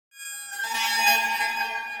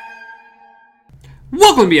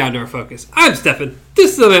Welcome to Beyond Our Focus. I'm Stefan,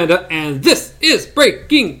 this is Amanda, and this is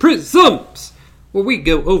Breaking Prisms, where we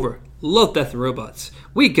go over Love, Death, and Robots.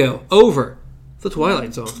 We go over The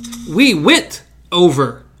Twilight Zone. We went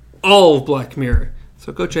over all of Black Mirror.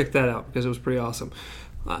 So go check that out, because it was pretty awesome.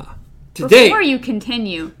 Today, before you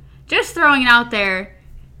continue, just throwing it out there,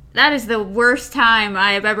 that is the worst time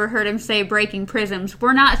I have ever heard him say Breaking Prisms.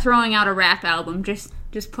 We're not throwing out a rap album, just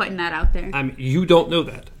putting that out there. I mean, you don't know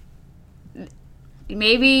that.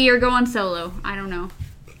 Maybe you're going solo. I don't know.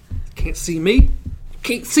 Can't see me?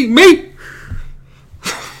 Can't see me?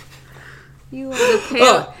 You are the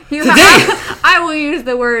pale. Today! I will use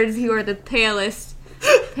the words, you are the palest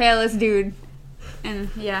dude. And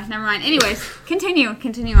yeah, never mind. Anyways, continue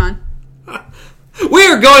on.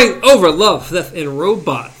 We're going over Love, Death, and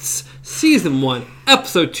Robots, Season 1,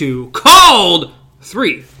 Episode 2, called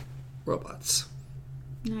 3 Robots.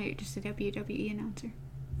 No, you're just a WWE announcer.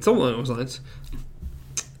 Something along those lines.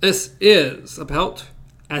 This is about,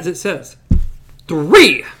 as it says,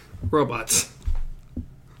 3 robots.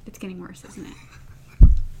 It's getting worse, isn't it?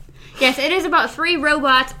 Yes, it is about 3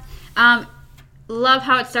 robots. Love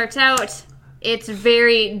how it starts out. It's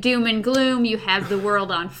very doom and gloom. You have the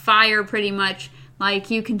world on fire, pretty much. Like,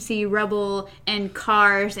 you can see rubble and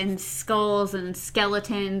cars and skulls and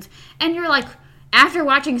skeletons. And you're like, after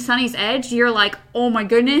watching Sunny's Edge, you're like, oh my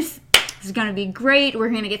goodness, this is going to be great. We're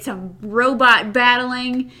going to get some robot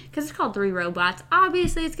battling. Because it's called 3 robots.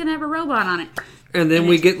 Obviously, it's going to have a robot on it. And then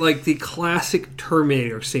we get, like, the classic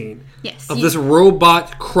Terminator scene. Yes. Of this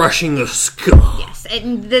robot crushing a skull. Yes.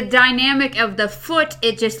 And the dynamic of the foot,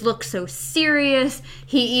 it just looks so serious.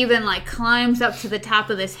 He even, like, climbs up to the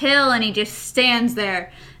top of this hill, and he just stands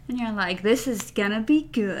there. And you're like, this is going to be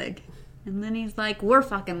good. And then he's like, we're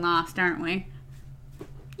fucking lost, aren't we?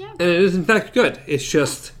 Yeah. And it is, in fact, good. It's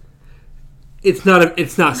just... It's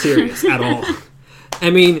not serious at all.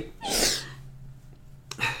 I mean,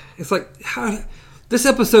 it's like, this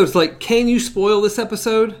episode's like, can you spoil this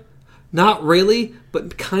episode? Not really,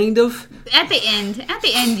 but kind of. At the end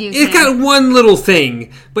you It's can. got one little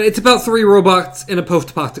thing, but it's about 3 robots in a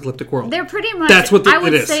post-apocalyptic world. They're pretty much, That's what I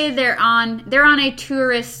would it is. say they're on a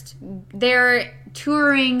tourist, they're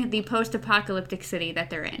touring the post-apocalyptic city that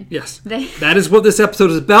they're in. Yes. That is what this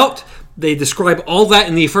episode is about. They describe all that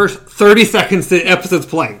in the first 30 seconds the episode's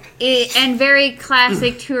playing. And very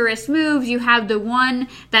classic tourist moves. You have the one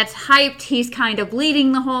that's hyped. He's kind of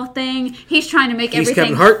leading the whole thing. He's trying to make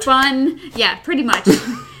everything fun. Yeah, pretty much.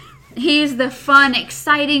 He's the fun,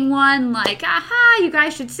 exciting one. Like, aha, you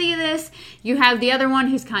guys should see this. You have the other one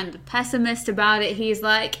who's kind of the pessimist about it. He's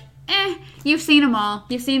like, you've seen them all.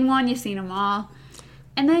 You've seen one, you've seen them all.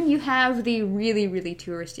 And then you have the really, really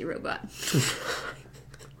touristy robot.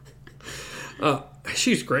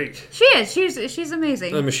 She's great. She is. She's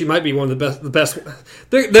amazing. I mean, she might be one of the best.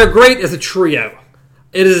 They're great as a trio.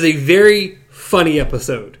 It is a very funny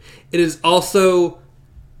episode. It is also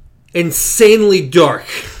insanely dark.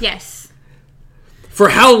 Yes. For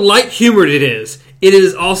how light-humored it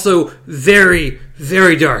is also very,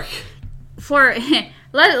 very dark. Let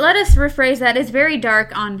us rephrase that. It's very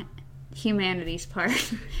dark on humanity's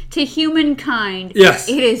part. To humankind, yes,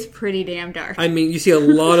 it is pretty damn dark. I mean, you see a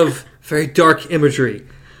lot of very dark imagery,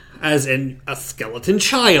 as in a skeleton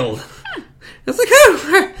child. It's like,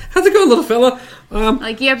 oh, how's it going, little fella?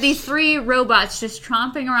 Like, you have these 3 robots just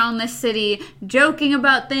tromping around this city, joking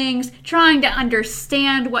about things, trying to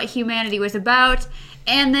understand what humanity was about,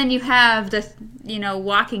 and then you have the,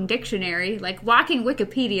 walking dictionary, like walking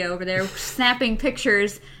Wikipedia over there, snapping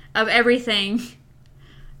pictures of everything.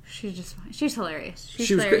 She's hilarious.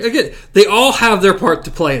 She was great. Again, they all have their part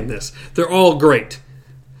to play in this. They're all great.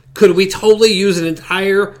 Could we totally use an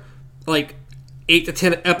entire, 8 to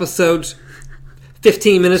 10 episodes,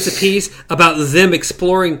 15 minutes apiece, about them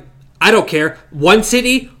exploring, I don't care, one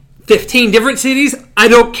city, 15 different cities? I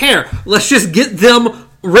don't care. Let's just get them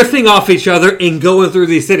riffing off each other and going through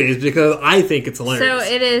these cities, because I think it's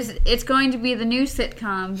hilarious. So it's going to be the new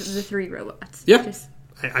sitcom, The 3 Robots. Yeah.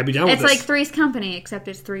 I'd be down with this. It's like Three's Company, except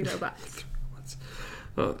it's 3 robots.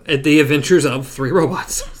 At the adventures of 3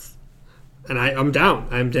 robots. Yes. And I'm down.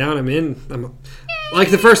 I'm in.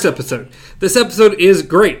 Like the first episode. This episode is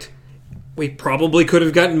great. We probably could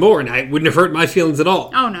have gotten more, and I wouldn't have hurt my feelings at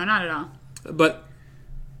all. Oh, no, not at all. But,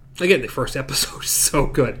 again, the first episode is so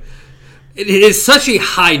good. It is such a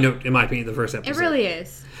high note, in my opinion, the first episode. It really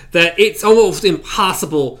is. That it's almost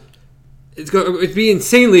impossible. It'd be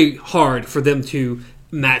insanely hard for them to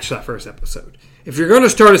match that first episode. If you're going to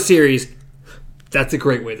start a series, that's a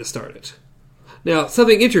great way to start it. Now,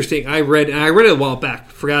 something interesting I read it a while back,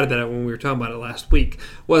 forgot about it when we were talking about it last week,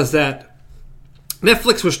 was that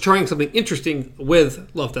Netflix was trying something interesting with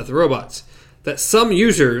Love, Death, and Robots. That some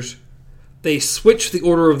users, they switch the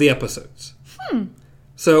order of the episodes.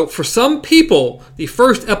 So for some people, the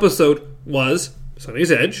first episode was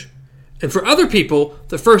Sunny's Edge. And for other people,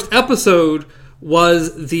 the first episode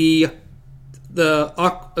was the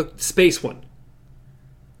space one.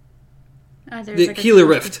 The Keeler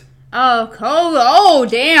Rift. Oh,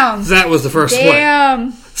 damn. That was the first one.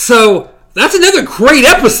 Damn. So, that's another great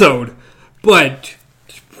episode. But,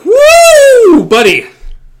 woo, buddy.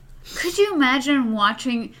 Could you imagine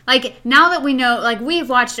watching, like, now that we know, like, we've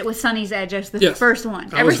watched it with Sunny's Edge as the first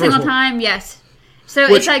one. Every single time, yes.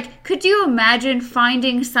 So it's like, could you imagine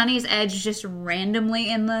finding Sunny's Edge just randomly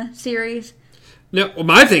in the series? No, well,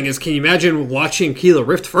 my thing is, can you imagine watching Keeler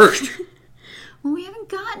Rift first? Well, we haven't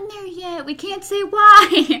gotten there yet. We can't say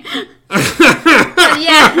why.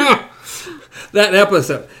 Yeah. That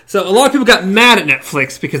episode. So a lot of people got mad at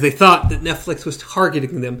Netflix because they thought that Netflix was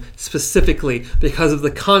targeting them specifically because of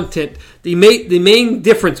the content. The main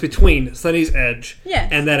difference between Sunny's Edge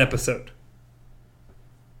and that episode.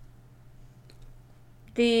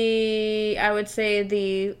 I would say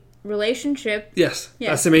the relationship. Yes,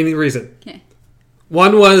 that's the main reason. Okay.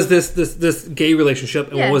 One was this gay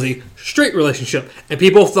relationship, and one was a straight relationship. And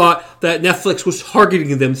people thought that Netflix was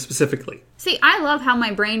targeting them specifically. See, I love how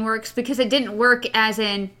my brain works because it didn't work as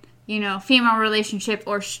in, female relationship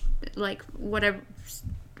or like whatever,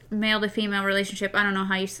 male to female relationship. I don't know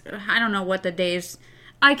I don't know what the days.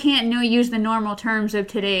 I can't use the normal terms of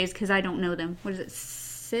today's because I don't know them. What is it?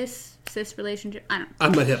 Cis relationship? I don't know.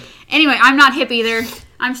 I'm not hip. Anyway, I'm not hip either.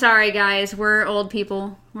 I'm sorry, guys. We're old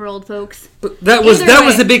people. We're old folks. But that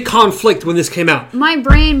was a big conflict when this came out. My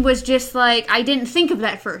brain was just like, I didn't think of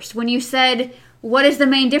that first. When you said, what is the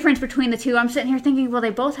main difference between the two? I'm sitting here thinking, well, they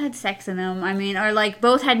both had sex in them. I mean, or like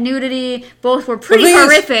both had nudity. Both were pretty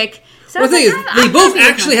horrific. The thing is, they both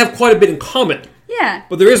actually have quite a bit in common. Yeah.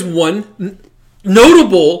 But there is one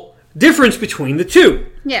notable difference between the two.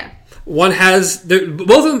 Yeah. One has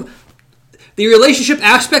both of them. The relationship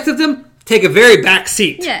aspect of them take a very back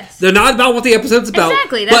seat. Yes. They're not about what the episode's about.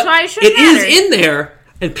 Exactly. That's why it shouldn't matter. It is in there,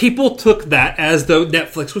 and people took that as though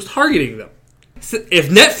Netflix was targeting them. So if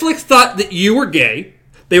Netflix thought that you were gay,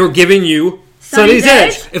 they were giving you Sunny's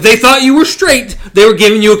Edge. If they thought you were straight, they were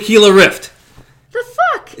giving you a Keeler Rift. The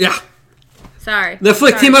fuck? Yeah. Sorry.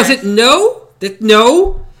 Netflix came out and said,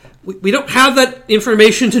 no. We don't have that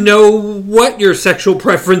information to know what your sexual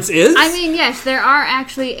preference is. I mean, yes, there are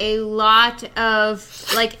actually a lot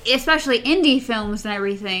of, like, especially indie films and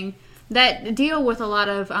everything that deal with a lot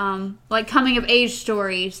of, like, coming-of-age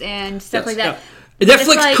stories and stuff like that. Yeah.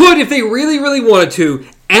 Netflix could, if they really, really wanted to,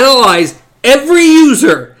 analyze every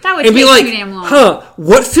user and be like,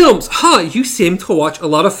 what films? You seem to watch a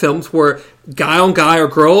lot of films where guy-on-guy or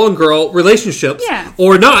girl-on-girl relationships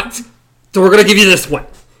or not, so we're going to give you this one.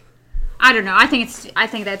 I don't know. I think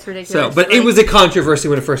that's ridiculous. But it was a controversy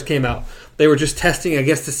when it first came out. They were just testing, I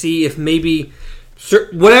guess, to see if maybe,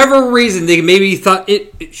 whatever reason, they maybe thought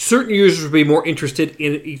certain users would be more interested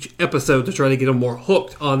in each episode to try to get them more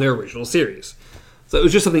hooked on their original series. So it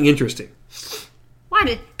was just something interesting. Why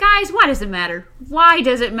does it matter? Why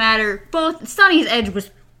does it matter? Both Sunny's Edge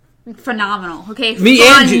was phenomenal. Okay,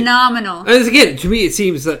 phenomenal. And again, to me, it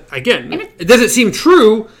seems that it doesn't seem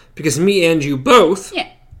true because me and you both. Yeah.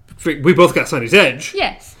 We both got Sunny's Edge.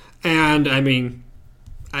 Yes. And I mean,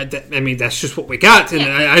 that's just what we got. And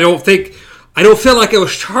I don't feel like I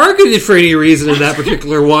was targeted for any reason in that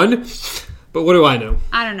particular one. But what do I know?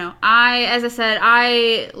 I don't know. As I said,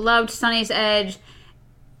 I loved Sunny's Edge.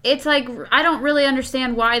 It's like, I don't really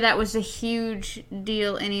understand why that was a huge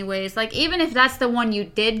deal anyways. Like, even if that's the one you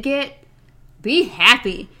did get, be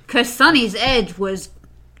happy. Because Sunny's Edge was...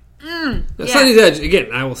 Sunny's Edge, again,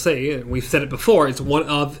 I will say, we've said it before, it's one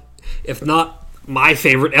of, if not my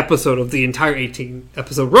favorite episode of the entire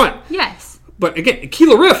 18-episode run. Yes. But again,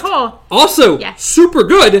 Keeler Rift, also super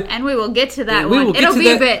good. And we will get to that one. It'll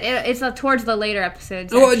be a bit. It's towards the later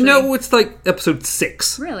episodes. Oh, no, it's like episode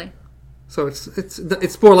 6. Really? So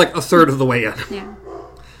it's more like a third of the way in. Yeah.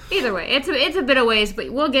 Either way, it's a bit of ways,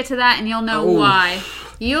 but we'll get to that, and you'll know why.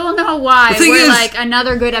 You'll know why. We're like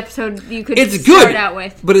another good episode you could start out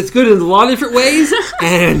with. But it's good in a lot of different ways,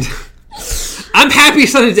 and I'm happy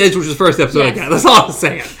Sunny's Edge was the first episode I got. That's all I'm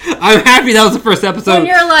saying. I'm happy that was the first episode. And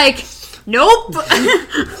you're like, nope.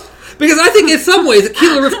 Because I think in some ways,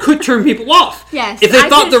 Keeler Rift could turn people off. Yes. If they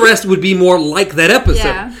thought the rest would be more like that episode.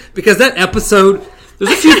 Yeah. Because that episode,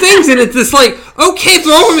 there's a few things in it that's like, okay,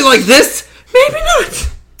 throw over me like this, maybe not.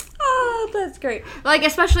 Oh, that's great. Like,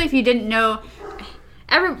 especially if you didn't know...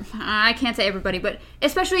 I can't say everybody, but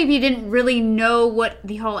especially if you didn't really know what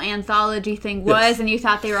the whole anthology thing was, Yes. and you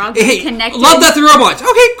thought they were all getting connected. Love, Death, and Robots.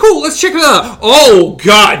 Okay, cool. Let's check it out. Oh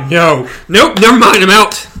God, no, nope. Never mind. I'm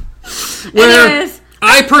out. Where Anyways.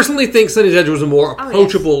 I personally think Sunny's Edge was a more yes.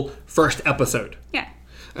 approachable first episode. Yeah.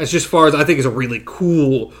 As just far as I think is a really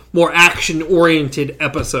cool, more action-oriented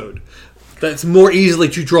episode that's more easily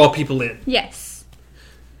to draw people in. Yes.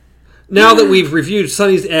 Now that we've reviewed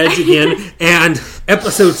Sunny's Edge again and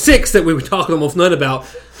episode 6 that we were talking almost none about,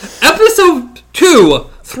 episode 2,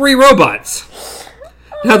 3 Robots.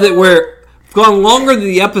 Now that we're gone longer than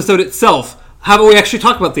the episode itself, how about we actually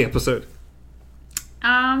talk about the episode?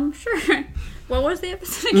 Sure. What was the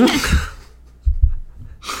episode again?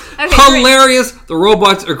 Okay, great. Hilarious. The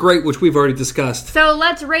robots are great, which we've already discussed. So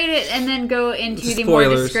let's rate it and then go into the more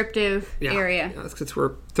Spoilers. descriptive area. Yeah, because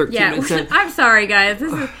we're 13 Yeah, minutes in. I'm sorry, guys.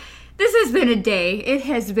 This has been a day. It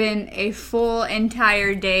has been a full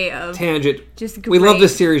entire day of Tangent. just We love great-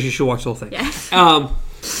 this series. You should watch the whole thing. Yes.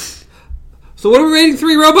 So what are we rating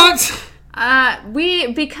 3 Robots?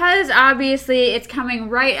 Because obviously it's coming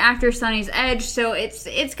right after Sunny's Edge, so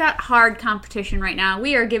it's got hard competition right now.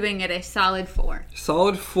 We are giving it a solid 4.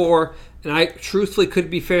 Solid 4, and I truthfully could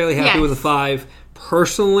be fairly happy Yes. with a 5.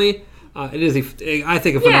 Personally, it is, I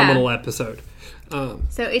think, a phenomenal episode.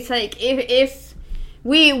 So it's like if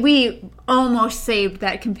we almost saved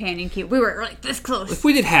that companion cube. We were like this close. If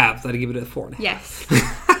we did halves, I'd give it a 4.5. Yes,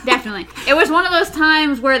 definitely. It was one of those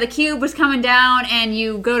times where the cube was coming down and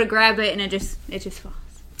you go to grab it and it just falls.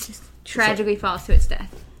 It just tragically falls to its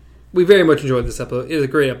death. We very much enjoyed this episode. It is a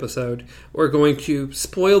great episode. We're going to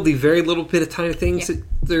spoil the very little bit of tiny things that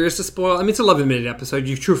there is to spoil. I mean, it's an 11-minute episode.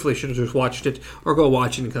 You truthfully should have just watched it or go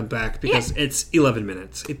watch it and come back because it's 11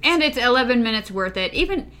 minutes. And it's 11 minutes worth it.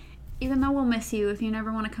 Even though we'll miss you if you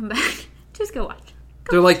never want to come back, just go watch.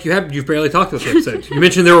 They're like, you've barely talked about the episode. You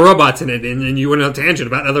mentioned there were robots in it, and then you went on a tangent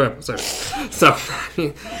about other episodes. So,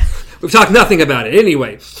 we've talked nothing about it.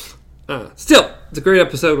 Anyway, still, it's a great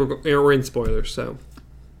episode. We're in spoilers, so.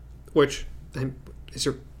 Which, is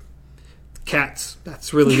your cats.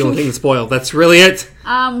 That's really the only thing to spoil. That's really it.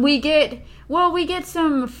 We get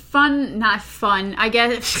some fun, not fun, I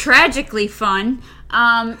guess, tragically fun.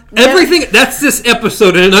 Everything, that's this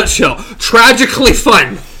episode in a nutshell. Tragically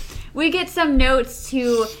fun. We get some notes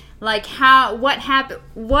to like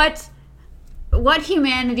what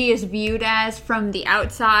humanity is viewed as from the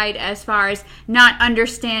outside, as far as not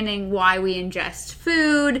understanding why we ingest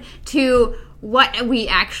food, to what we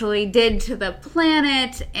actually did to the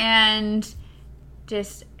planet, and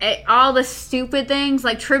just all the stupid things,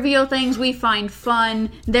 like trivial things we find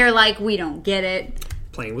fun. They're like, we don't get it.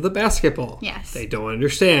 Playing with a basketball. Yes. They don't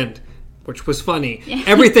understand. Which was funny.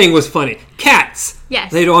 Everything was funny. Cats.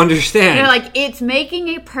 Yes. They don't understand. They're like, it's making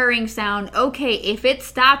a purring sound. Okay, if it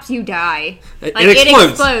stops, you die. It Like,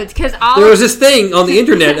 explodes. Because There was this thing on the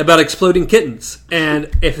internet about exploding kittens,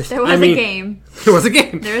 and if there was a game. There was a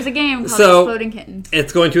game. There was a game called So, Exploding Kittens.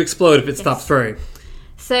 It's going to explode if it stops purring.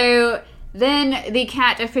 So then the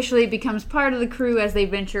cat officially becomes part of the crew as they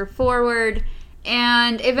venture forward,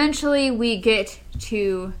 and eventually we get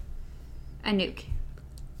to a nuke.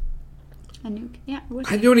 A nuke? Yeah.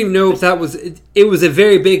 I don't even know if that was. It was a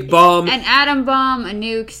very big bomb. An atom bomb, a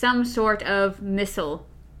nuke, some sort of missile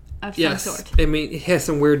of some sort. I mean, it has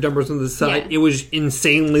some weird numbers on the side. Yeah. It was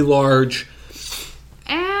insanely large.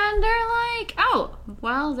 And they're like, oh,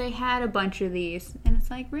 well, they had a bunch of these. And it's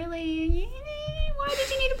like, really? Why did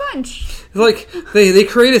you need a bunch? Like, they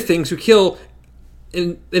created things to kill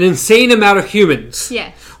an insane amount of humans.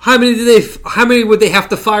 Yeah. How many would they have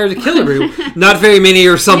to fire to kill everyone? Not very many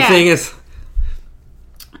or something. Yeah. It's,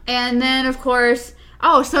 And then, of course,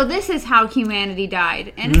 so this is how humanity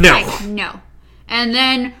died. And it's No. like, no. And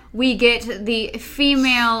then we get the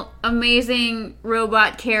female amazing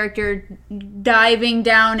robot character diving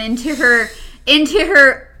down into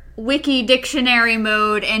her wiki dictionary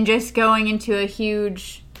mode and just going into a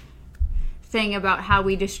huge thing about how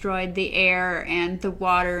we destroyed the air and the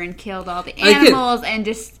water and killed all the animals and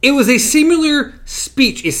just... It was a similar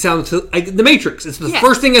speech. It sounds to The Matrix. It's the Yeah.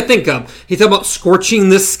 first thing I think of. He's talking about scorching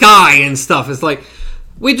the sky and stuff. It's like,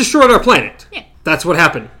 we destroyed our planet. Yeah. That's what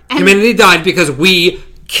happened. And- Humanity died because we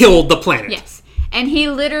killed the planet. Yes. And she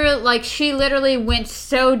literally went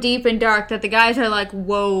so deep and dark that the guys are like,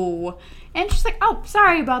 whoa. And she's like, oh,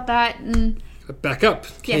 sorry about that. And Back up.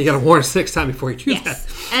 Yes. You gotta warn us next time before you do yes. that.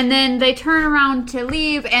 And then they turn around to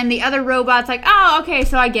leave, and the other robot's like, oh, okay,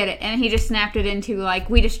 so I get it. And he just snapped it into, like,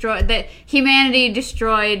 humanity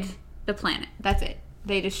destroyed the planet. That's it.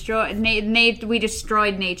 We destroyed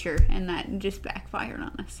nature, and that just backfired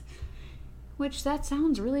on us. Which, that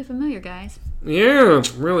sounds really familiar, guys. Yeah,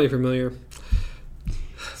 really familiar.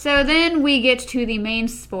 So then we get to the main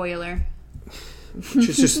spoiler.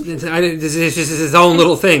 It's just his own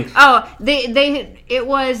little thing. Oh, it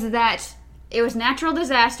was natural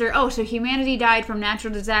disaster. Oh, so humanity died from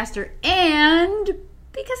natural disaster and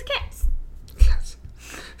because of cats.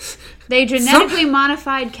 They genetically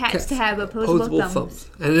modified cats to have opposable thumbs.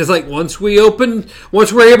 And it's like once we're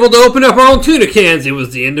able to open up our own tuna cans, it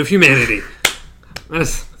was the end of humanity.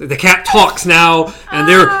 The cat talks now, and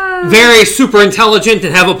they're very super intelligent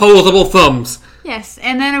and have opposable thumbs. Yes,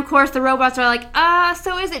 and then of course the robots are like,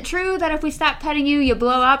 so is it true that if we stop petting you, you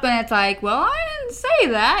blow up? And it's like, well, I didn't say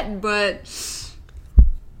that, but...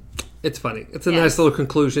 It's funny. It's a nice little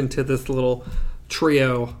conclusion to this little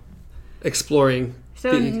trio exploring.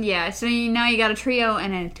 So now you got a trio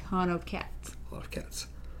and a ton of cats. A lot of cats.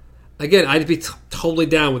 Again, I'd be totally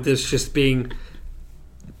down with this just being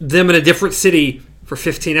them in a different city for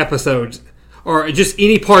 15 episodes. Or just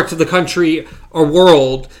any parts of the country or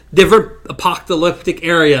world, different apocalyptic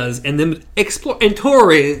areas, and them explore and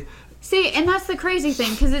touring. See, and that's the crazy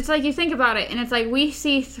thing, because it's like you think about it, and it's like we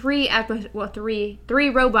see three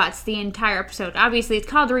robots the entire episode. Obviously, it's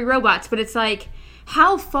called 3 robots, but it's like,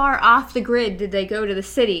 how far off the grid did they go to the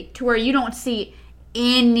city to where you don't see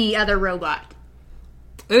any other robot?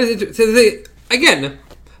 Again,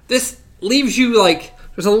 this leaves you like...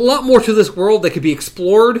 There's a lot more to this world that could be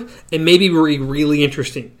explored and maybe really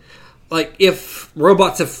interesting. Like, if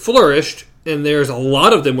robots have flourished, and there's a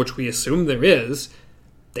lot of them, which we assume there is,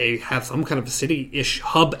 they have some kind of a city-ish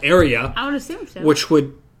hub area. I would assume so. Which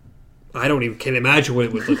would... can't imagine what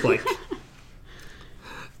it would look like.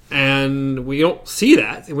 And we don't see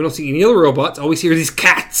that. And we don't see any other robots. All we see are these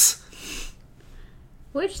cats.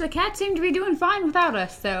 Which the cats seem to be doing fine without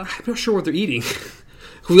us, so... I'm not sure what they're eating.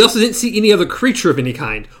 We also didn't see any other creature of any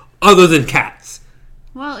kind other than cats.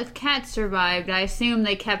 Well, if cats survived, I assume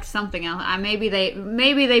they kept something else. Maybe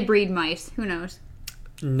they breed mice. Who knows?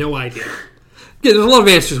 No idea. Yeah, there's a lot of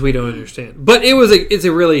answers we don't understand. But it's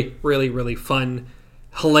a really, really, really fun,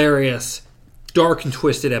 hilarious, dark and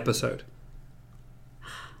twisted episode.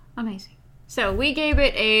 Amazing. So we gave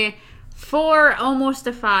it a 4, almost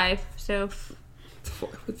a 5. So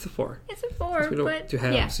it's a 4. It's a 4. We don't but to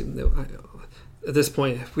have. Yeah. At this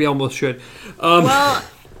point, we almost should. Well,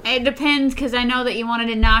 it depends, because I know that you wanted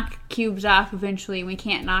to knock cubes off eventually. We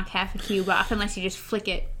can't knock half a cube off unless you just flick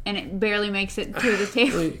it, and it barely makes it to the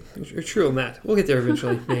table. You're true on that. We'll get there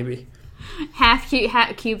eventually, maybe. half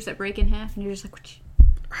cubes that break in half, and you're just like...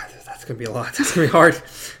 That's going to be a lot. That's going to be hard.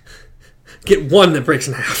 Get one that breaks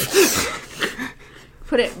in half.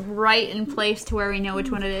 Put it right in place to where we know which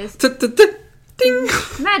one it is. Ding!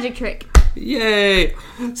 Magic trick. Yay!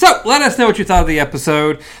 So, let us know what you thought of the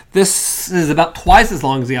episode. This is about twice as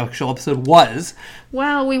long as the actual episode was.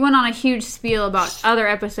 Well, we went on a huge spiel about other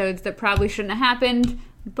episodes that probably shouldn't have happened,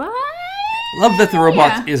 but... Love Death and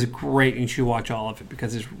Robots is great, and you should watch all of it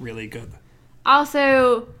because it's really good.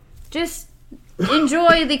 Also, just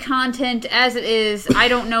enjoy the content as it is. I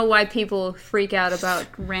don't know why people freak out about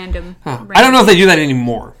random... I don't know if they do that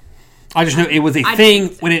anymore. I just know it was a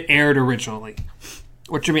thing when it aired originally.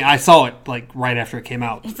 Which, I mean, I saw it, like, right after it came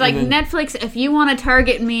out. It's like, Netflix, if you want to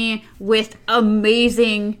target me with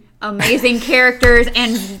amazing characters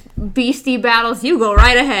and beastie battles, you go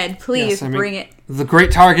right ahead. Please, bring it. It was a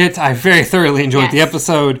great target. I very thoroughly enjoyed the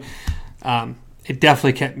episode. It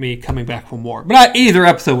definitely kept me coming back for more. But either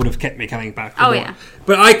episode would have kept me coming back for more. Yeah.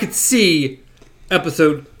 But I could see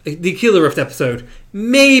the Killer Rift episode,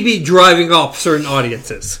 maybe driving off certain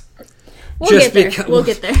audiences. We'll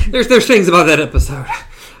get there. There's things about that episode,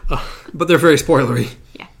 but they're very spoilery.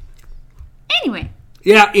 Yeah. Anyway.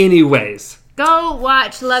 Yeah. Anyways. Go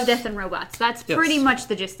watch Love, Death, and Robots. That's pretty much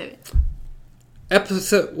the gist of it.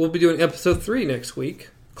 We'll be doing episode 3 next week,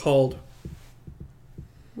 called...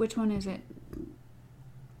 Which one is it?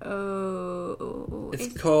 Oh...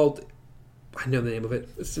 It's called... I know the name of it.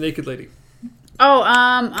 It's The Naked Lady. Oh,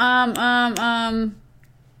 I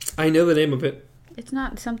know the name of it. It's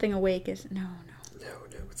not Something Awake, is it? No.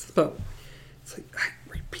 It's about... It's like...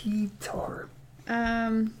 Repeator.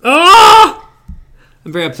 I'm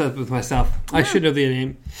very upset with myself. Yeah. I should know the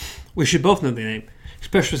name. We should both know the name.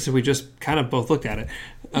 Especially since we just kind of both looked at it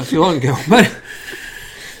too long ago. But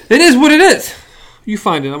it is what it is. You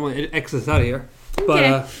find it. I'm going to X this out of here. Okay.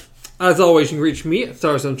 But as always, you can reach me at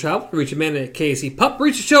Stars on Travel. Reach Amanda at KC Pup.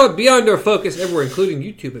 Reach the show at Beyond Our Focus everywhere, including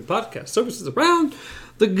YouTube and podcast services around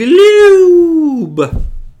the globe.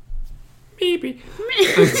 Maybe.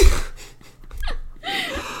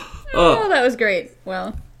 Oh, that was great.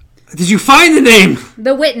 Well, did you find the name?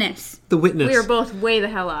 The Witness. The Witness. We were both way the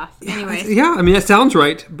hell off. Anyways. Yeah, I mean, that sounds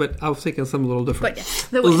right, but I was thinking something a little different.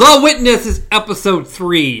 But yeah, The Witness is episode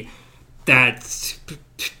 3. It's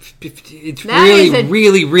That really, is a-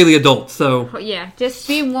 really, really adult. So yeah, just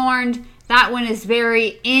be warned. That one is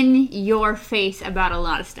very in your face about a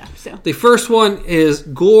lot of stuff. So the first one is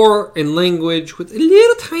gore and language with a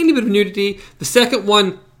little tiny bit of nudity. The second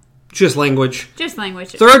one, just language. just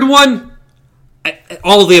language. Third one,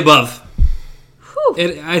 all of the above. Whew.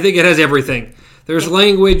 I think it has everything. There's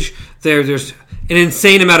language. There's an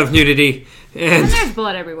insane amount of nudity. And And there's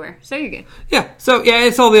blood everywhere, so you're good.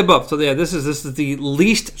 it's all the above. So yeah, this is the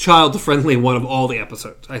least child friendly one of all the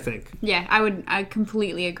episodes, I think. Yeah, I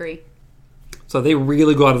completely agree. So they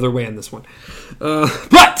really go out of their way on this one.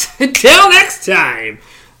 But until next time,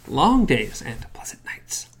 long days and pleasant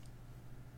nights.